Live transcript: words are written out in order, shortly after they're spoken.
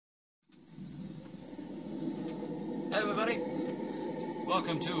everybody.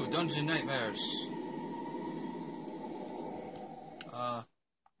 Welcome to Dungeon Nightmares.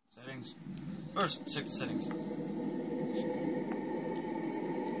 Settings. First, check the settings.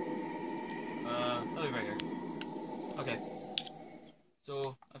 I'll leave right here. Okay.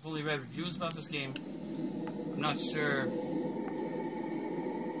 So, I've only read reviews about this game. I'm not sure.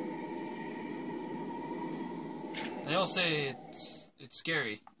 They all say it's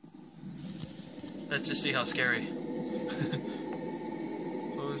scary. Let's just see how scary.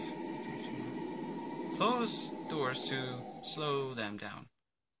 Close doors to slow them down.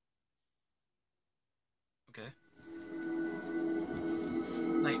 Okay.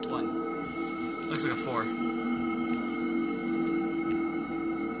 Night 1. Looks like a 4.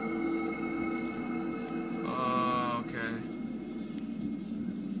 Okay.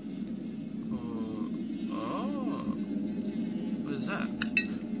 What is that?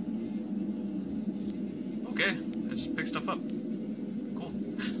 Okay, let's pick stuff up. Cool.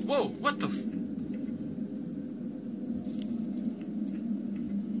 Whoa, what the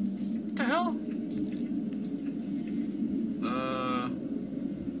what the hell?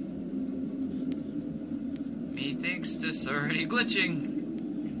 Methinks this already glitching.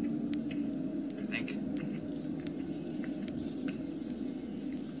 I think.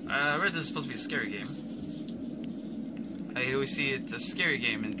 I read this is supposed to be a scary game. I always see it's a scary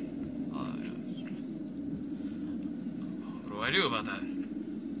game and what do I do about that?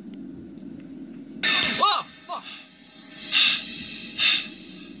 Whoa! Fuck!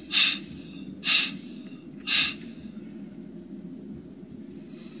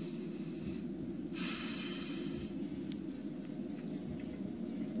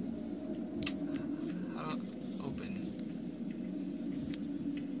 How to open?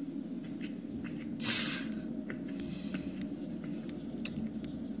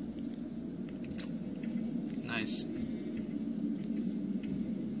 Nice.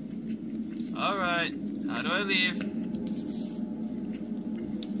 Alright, how do I leave?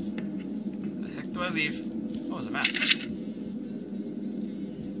 The heck do I leave? Oh, there's a map.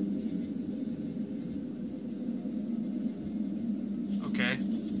 Okay.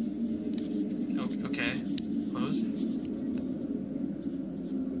 Oh, okay. Close.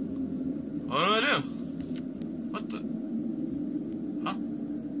 What do I do? What the? Huh?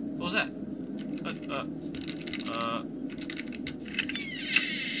 What was that?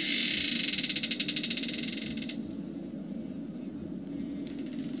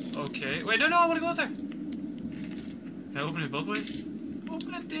 Okay. Wait, no, I want to go out there. Can I open it both ways?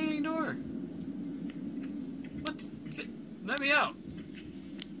 Open that dang door. What? Let me out.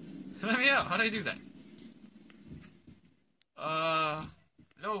 Let me out. How do I do that?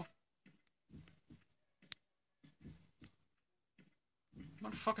 No.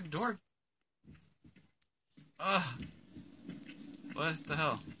 Motherfucking door. What the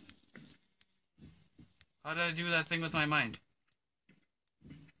hell? How did I do that thing with my mind?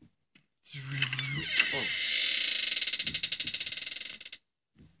 Oh.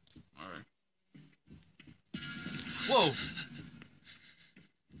 Alright. Whoa!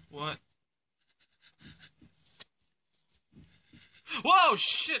 What? Whoa!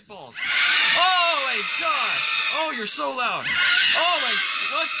 Shit balls! Oh my gosh! Oh, you're so loud! Oh my...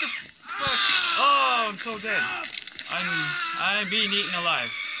 What the fuck? Oh, I'm so dead. I'm being eaten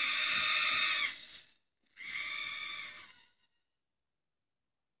alive.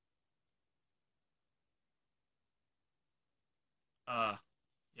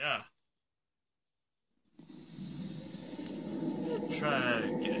 Yeah. Try that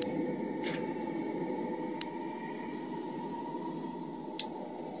again.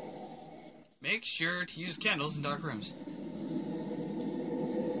 Make sure to use candles in dark rooms.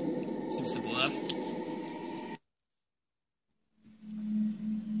 Seems simple enough.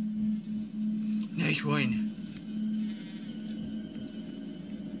 Nice one.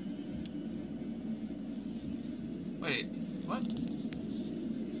 Wait, what?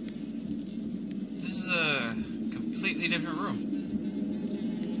 This is a completely different room.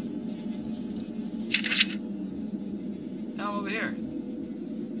 Now I'm over here.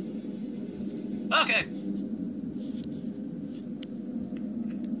 Okay.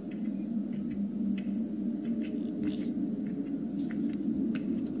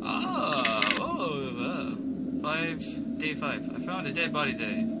 Day 5. I found a dead body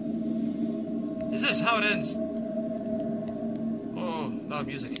today. Is this how it ends? Oh, loud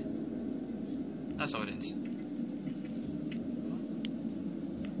music. That's how it ends.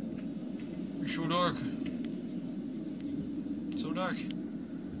 It's so dark. So dark.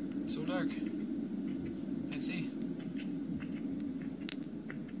 So dark. Can't see.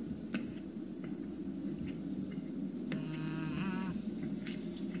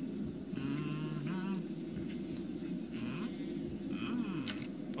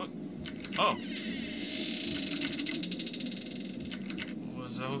 Oh.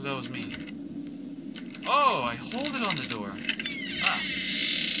 I hope that was me. Oh, I hold it on the door. Ah.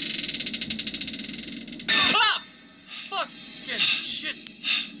 Ah! Fucking shit.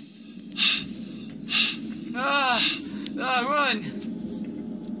 Run!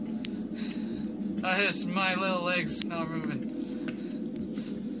 It's my little legs not moving.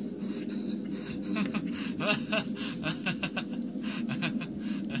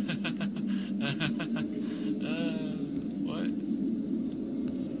 What?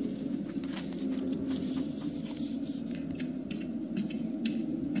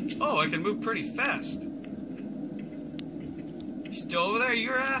 Oh, I can move pretty fast. You still over there,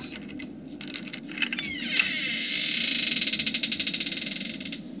 your ass?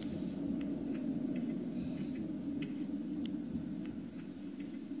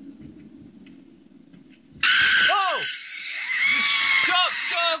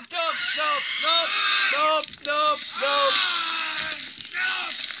 Nope.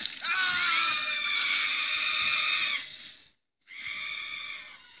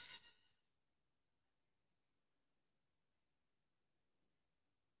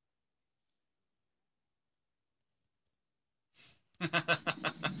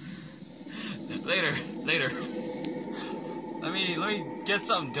 Later. Let me get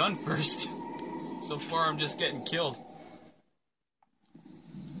something done first. So far, I'm just getting killed.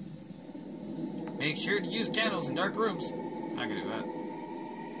 Make sure to use candles in dark rooms. I can do that.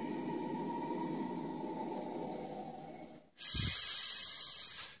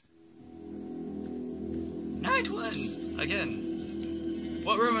 Night one! Again.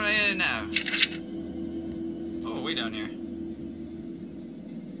 What room am I in now? Oh, way down here.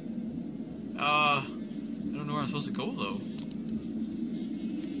 I don't know where I'm supposed to go, though.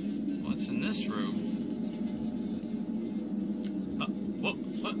 What's in this room?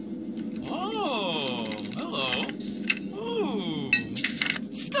 What? Oh, hello. Ooh,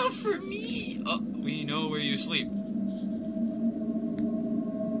 stuff for me. Oh, we know where you sleep.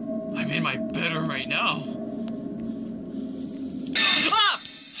 I'm in my bedroom right now. Ah!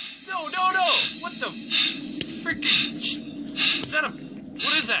 No! What the freaking? Is that a?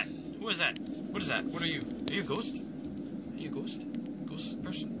 What is that? Who is that? What is that? What are you? Are you a ghost? Are you a ghost? Ghost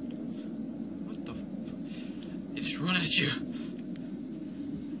person? What the? They just run at you.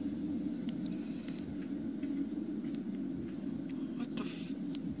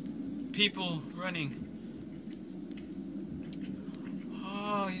 People running.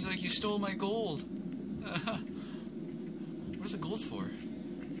 Oh, he's like, you stole my gold. What's the gold for?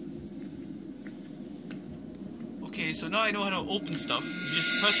 Okay, so now I know how to open stuff. You just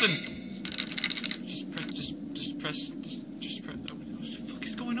press and just press. What the fuck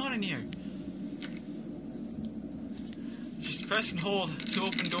is going on in here? Just press and hold to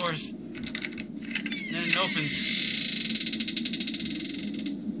open doors, and then it opens.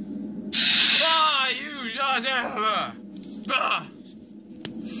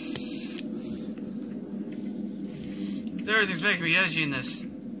 Everything's making me edgy in this.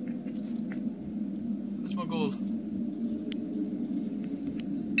 What's my gold?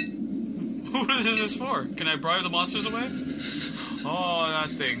 What is this for? Can I bribe the monsters away? Oh,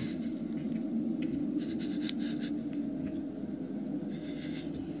 that thing.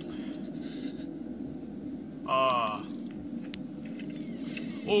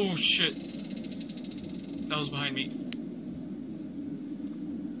 Oh shit. That was behind me.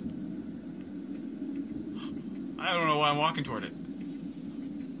 I don't know why I'm walking toward it.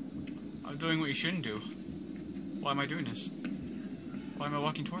 I'm doing what you shouldn't do. Why am I doing this? Why am I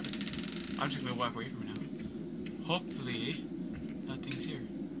walking toward it? I'm just gonna walk away from it now. Hopefully, nothing's here.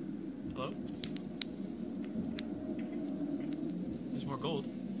 Hello? There's more gold.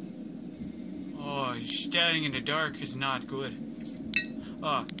 Oh, standing in the dark is not good.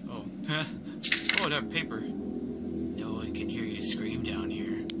 Oh. Oh, that paper. No one can hear you scream down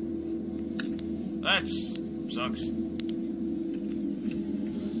here. That's sucks.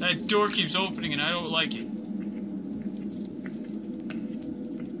 That door keeps opening and I don't like it.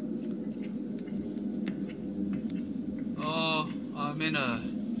 Oh, I'm in a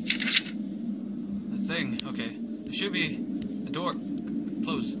thing. Okay. There should be a door.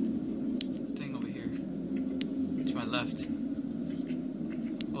 Close. Thing over here. To my left.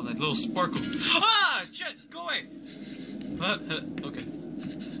 Oh, that little sparkle. Ah! Shit! Go away! Okay.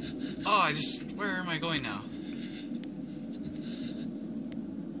 Oh, where am I going now?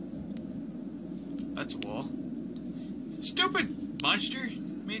 That's a wall. Stupid monster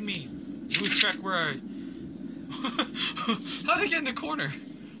made me lose track where I... How'd I get in the corner?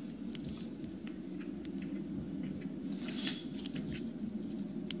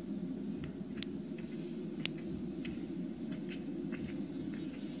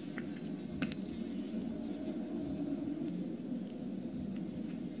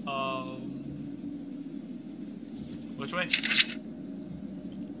 Which way?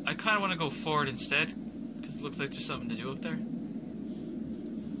 I kind of want to go forward instead, because it looks like there's something to do up there.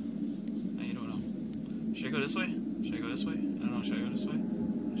 I don't know. Should I go this way? Should I go this way? I don't know. Should I go this way?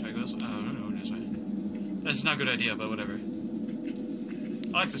 Should I go this way? I don't know. This way. That's not a good idea, but whatever.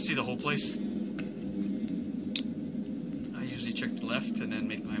 I like to see the whole place. I usually check the left and then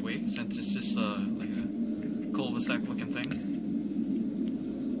make my way, since it's just like a cul-de-sac looking thing.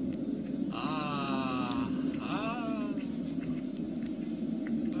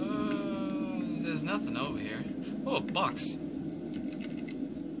 There's nothing over here. Oh, a box.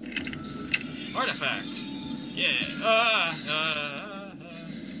 Artifact. Yeah.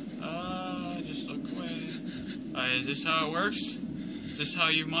 Just look away. Is this how it works? Is this how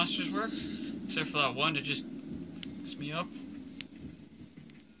you monsters work? Except for that one to just mess me up.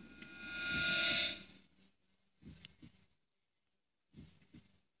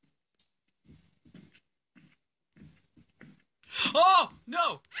 Oh!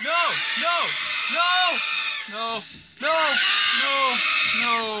 No! No! No! No! No! No! No! No!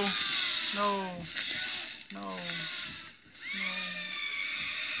 No! No! No!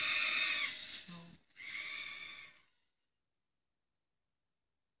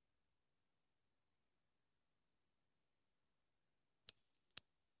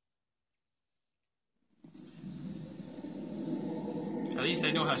 At least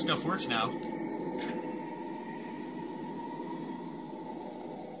I know how stuff works now.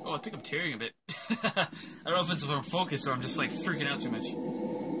 Oh, I think I'm tearing a bit. I don't know if it's from focus or I'm just like freaking out too much.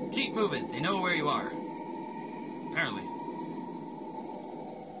 Keep moving. They know where you are. Apparently.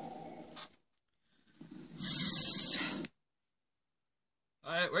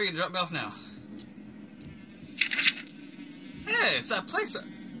 Alright, where are you gonna drop me off now? Hey, it's that place.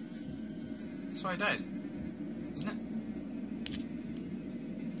 That's why I died. Isn't it?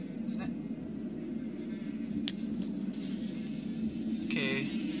 Isn't it?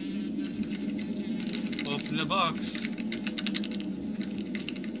 Okay. Open the box.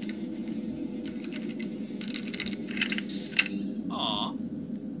 Aw.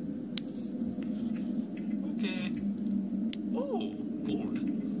 Okay. Oh, gold.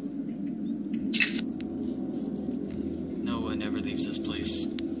 No one ever leaves this place.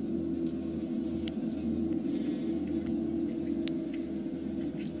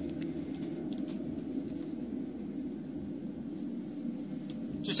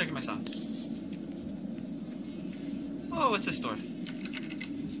 Just checking my sound. Oh, what's this door?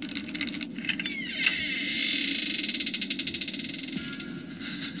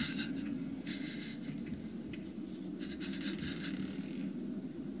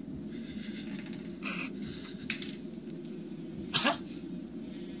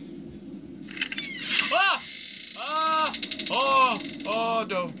 Ah! Ah! Oh! Oh,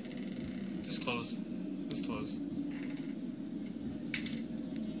 no. Just close. Just close.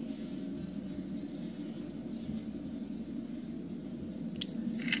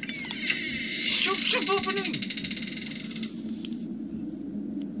 Shoot opening!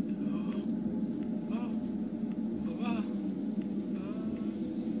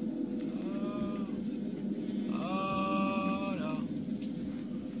 Oh no.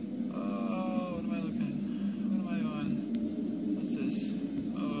 Oh, what am I looking at? What am I on? What's this?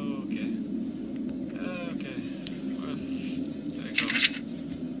 Oh, okay. Okay. Where did I go?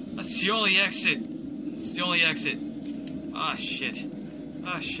 That's the only exit. It's the only exit. Ah, shit.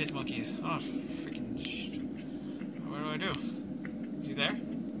 Ah, shit, monkeys. Oh, freaking what do I do? Is he there?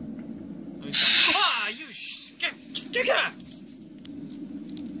 Oh, he's not. Ah, you get out!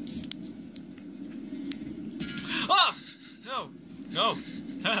 Oh! No! No!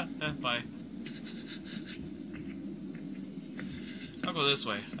 Bye. I'll go this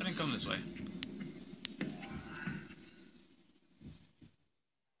way. I didn't come this way.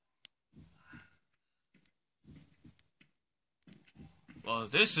 Well,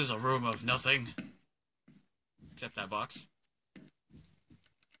 this is a room of nothing. Except that box.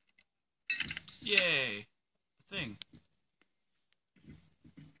 Yay! A thing.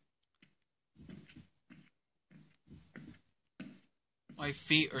 My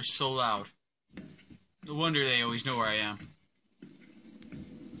feet are so loud. No wonder they always know where I am.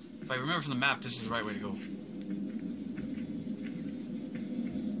 If I remember from the map, this is the right way to go.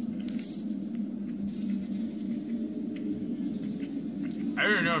 I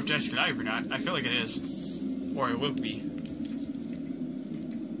don't know if that's live or not. I feel like it is. Or it will be.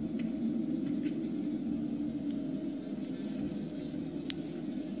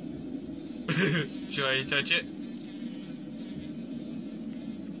 Should I touch it?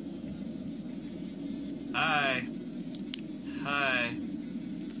 Hi. Hi.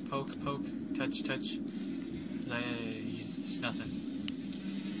 Poke, poke, touch, touch. Is It's nothing.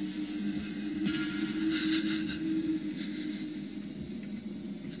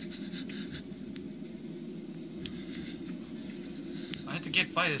 I have to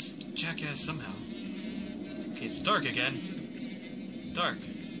get by this jackass somehow. Okay, it's dark again. Dark.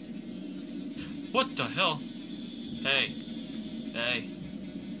 What the hell? Hey. Hey.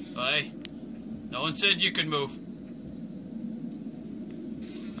 Hey. No one said you could move.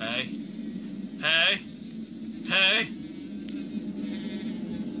 Hey. Hey. Hey.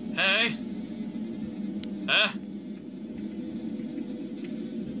 Hey. Ah.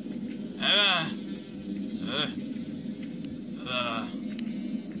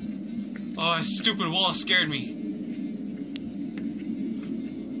 Oh, that stupid wall scared me.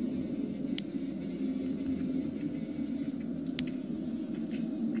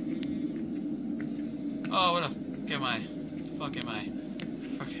 Oh, what the fuck am I?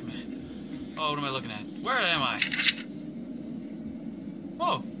 Oh, what am I looking at? Where am I?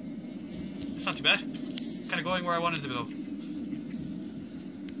 Whoa. That's not too bad. Kind of going where I wanted to go.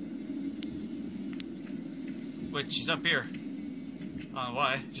 Wait, she's up here. I don't know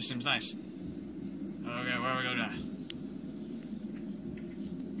why. It just seems nice. Okay, where do we go now?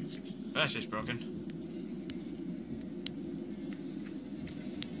 That's just broken.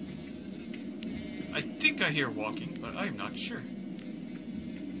 I think I hear walking, but I'm not sure.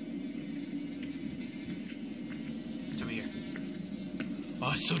 It's over here.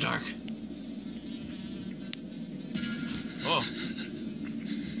 Oh, it's so dark. Oh.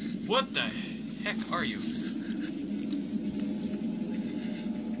 What the heck are you?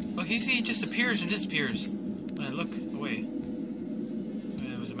 Oh, you see, it just appears and disappears when I look away.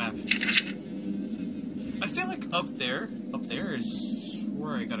 There was a map. I feel like up there is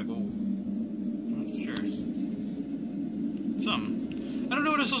where I gotta go. I'm not sure. Something. I don't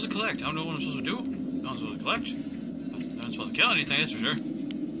know what I'm supposed to collect. I don't know what I'm supposed to do. No, I'm supposed to collect. I'm not supposed to kill anything, that's for sure.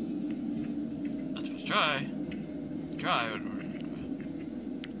 Not supposed to try.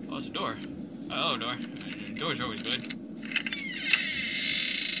 Oh, it's a door. Oh, door. Doors are always good.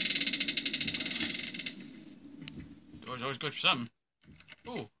 Doors are always good for something.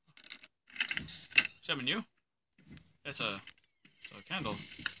 Ooh. Something new? It's a candle.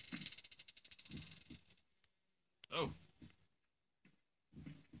 Oh.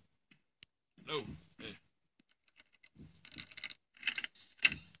 Oh. Hey.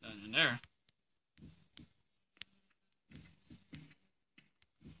 Nothing in there.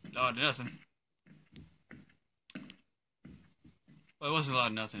 Loud nothing. Well, it wasn't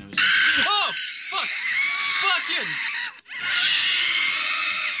loud nothing. It was. Oh! Fuck! Fuck you!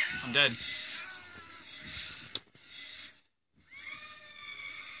 I'm dead.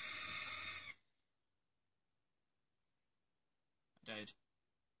 I died.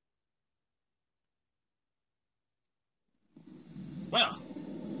 Well.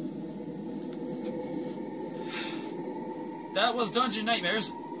 That was Dungeon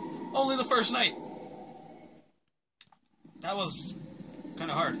Nightmares. Only the first night. That was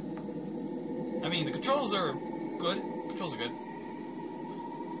kind of hard. I mean, the controls are good.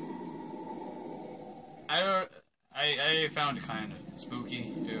 I found it kind of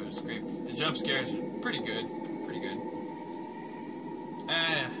spooky. It was great. The jump scares are pretty good.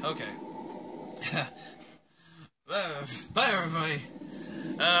 Okay. Bye, everybody.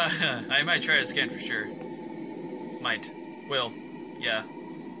 I might try this again for sure. Might. Will. Yeah.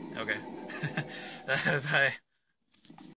 Okay. Bye.